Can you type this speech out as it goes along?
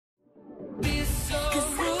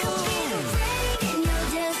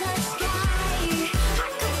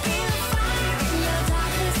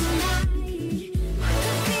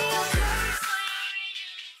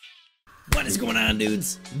on,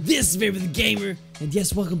 dudes? This is VaporTheGamer, and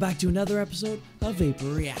yes, welcome back to another episode of Vapor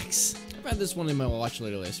Reacts. I've had this one in my watch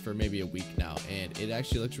later list for maybe a week now, and it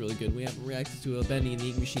actually looks really good. We haven't reacted to a Bendy and the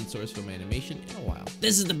Ink Machine source film animation in a while.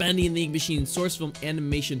 This is the Bendy and the Ink Machine source film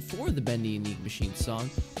animation for the Bendy and the Ink Machine song,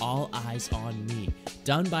 All Eyes on Me,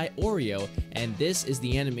 done by OR3O, and this is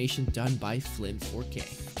the animation done by Flint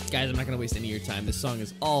 4K. Guys, I'm not going to waste any of your time. This song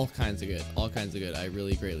is all kinds of good. I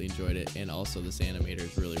really greatly enjoyed it, and also this animator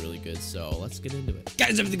is really good, so let's get into it.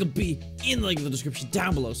 Guys, everything will be in the link in the description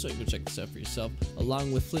down below, so you can go check this out for yourself,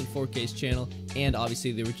 along with Flint 4K's channel, and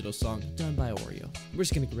obviously the original song done by OR3O. We're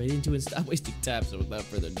just going to get right into it and stop wasting time, so without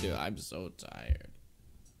further ado, I'm so tired.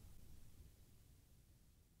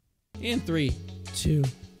 In 3, 2,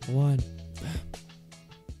 1...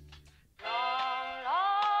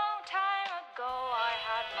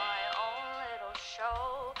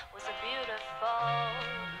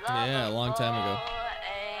 Yeah, a long time ago.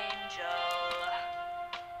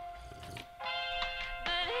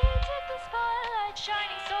 But he took the spotlight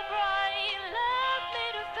shining so bright, left me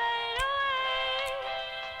to fade away.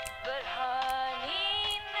 But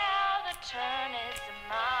honey, now the turn is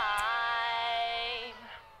mine.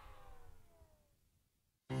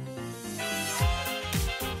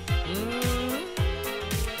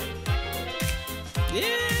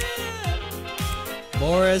 Yeah!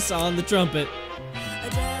 Boris on the trumpet.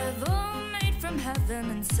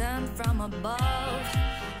 Heaven sent from above.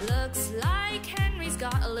 Looks like Henry's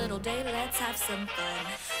got a little day. Let's have some fun.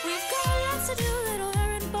 We've got lots to do, little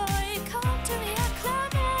errand boy. Come to me at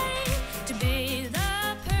Cloud 9. To be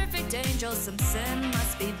the perfect angel, some sin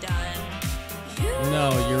must be done.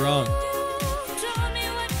 No, you're wrong. Told me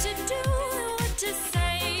what to do, what to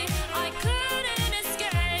say. I couldn't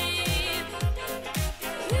escape.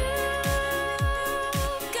 You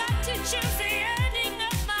got to choose the ending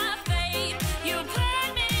of my fate. You put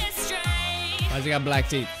me astray. Why's he got black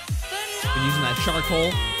teeth? Been using that charcoal.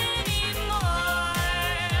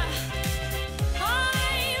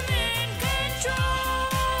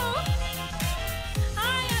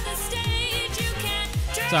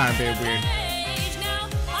 Sorry, I'm being weird.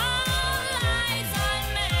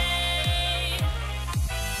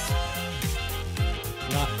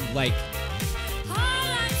 Not like.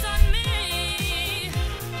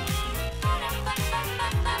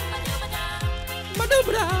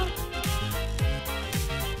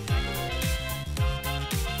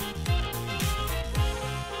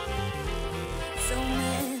 So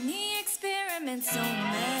many experiments, so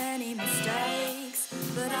many mistakes,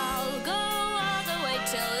 but I'll go all the way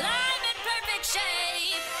till I'm in perfect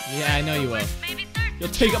shape. Yeah, I know you will. You'll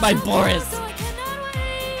take up my Boris.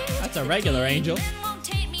 That's a regular angel. Won't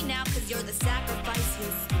take me now 'cause you're the sacrifice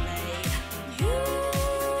you slay. You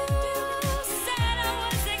said I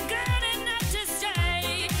wasn't good enough to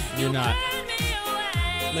stay. You're not.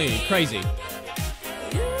 Look at you, crazy.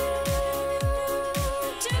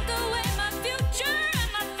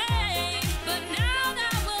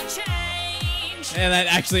 And that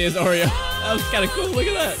actually is OR3O. That was kind of cool. Look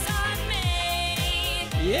at that.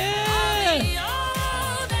 Yeah.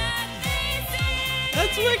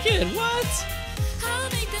 That's wicked. What?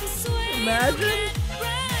 Imagine.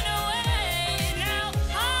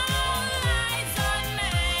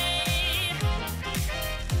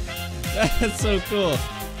 That's so cool.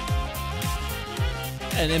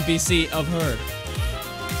 An NPC of her.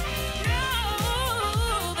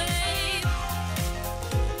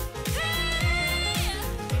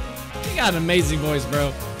 You got an amazing voice, bro.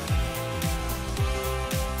 You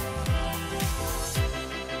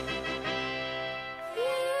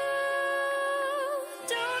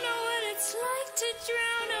don't know what it's like to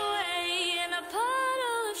drown away in a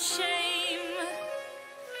puddle of shame.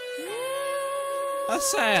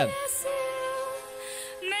 That's sad.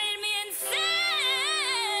 Made me insane.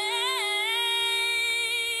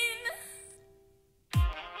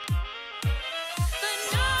 But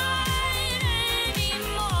not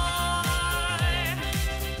anymore.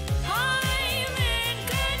 I'm in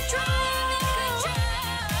control.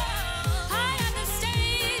 I have the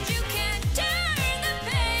stage. You can't turn the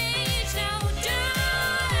page. Now do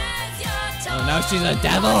as you're told. Oh, now she's a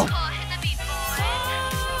devil.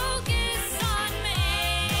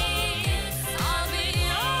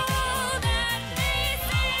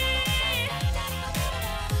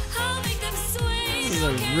 This is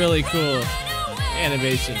a really cool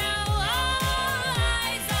animation.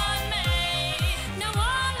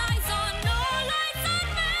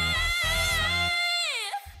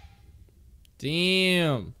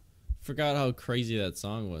 Damn. Forgot how crazy that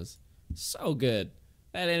song was. So good.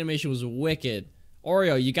 That animation was wicked.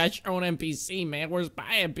 OR3O, you got your own NPC, man. Where's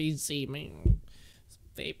my NPC, man? It's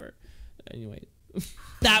Vapor. Anyway,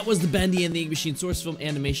 That was the Bendy and the Ink Machine source film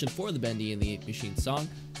animation for the Bendy and the Ink Machine song,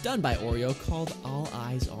 done by OR3O, called All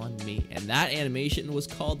Eyes on Me. And that animation was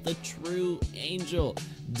called The True Angel,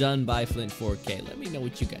 done by Flint 4K. Let me know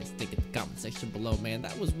what you guys think in the comment section below, man.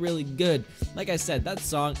 That was really good. Like I said, that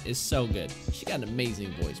song is so good. She got an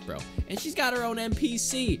amazing voice, bro. And she's got her own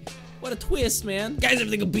NPC. What a twist, man. Guys,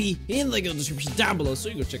 everything will be in the link in the description down below, so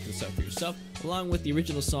you go check this out for yourself, along with the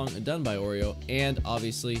original song done by OR3O, and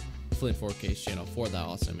obviously Flint 4K's channel for that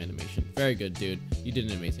awesome animation. Very good, dude. You did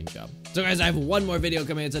an amazing job. So guys, I have one more video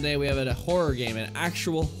coming in today. We have a horror game, an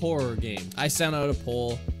actual horror game. I sent out a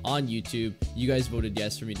poll on YouTube. You guys voted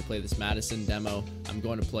yes for me to play this Madison demo. I'm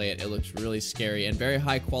going to play it. It looks really scary and very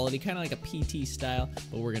high quality, kind of like a PT style,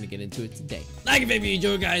 but we're going to get into it today. Like if you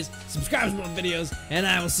enjoyed, guys, subscribe for more videos, and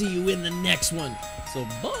I will see you in the next one. So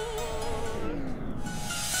bye!